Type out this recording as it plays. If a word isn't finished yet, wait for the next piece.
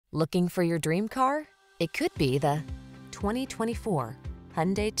Looking for your dream car? It could be the 2024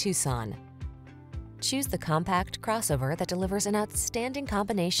 Hyundai Tucson. Choose the compact crossover that delivers an outstanding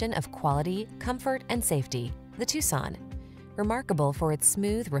combination of quality, comfort, and safety. The Tucson. Remarkable for its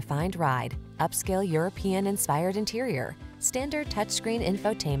smooth, refined ride, upscale European-inspired interior, standard touchscreen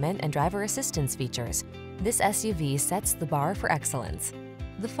infotainment and driver assistance features, this SUV sets the bar for excellence.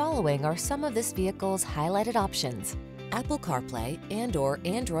 The following are some of this vehicle's highlighted options: Apple CarPlay and/or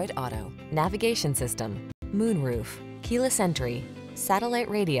Android Auto, navigation system, moonroof, keyless entry, satellite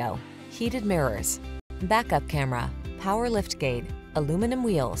radio, heated mirrors, backup camera, power liftgate, aluminum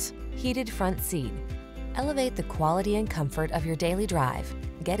wheels, heated front seat. Elevate the quality and comfort of your daily drive.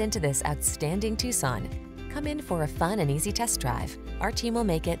 Get into this outstanding Tucson. Come in for a fun and easy test drive. Our team will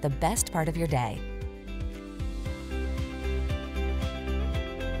make it the best part of your day.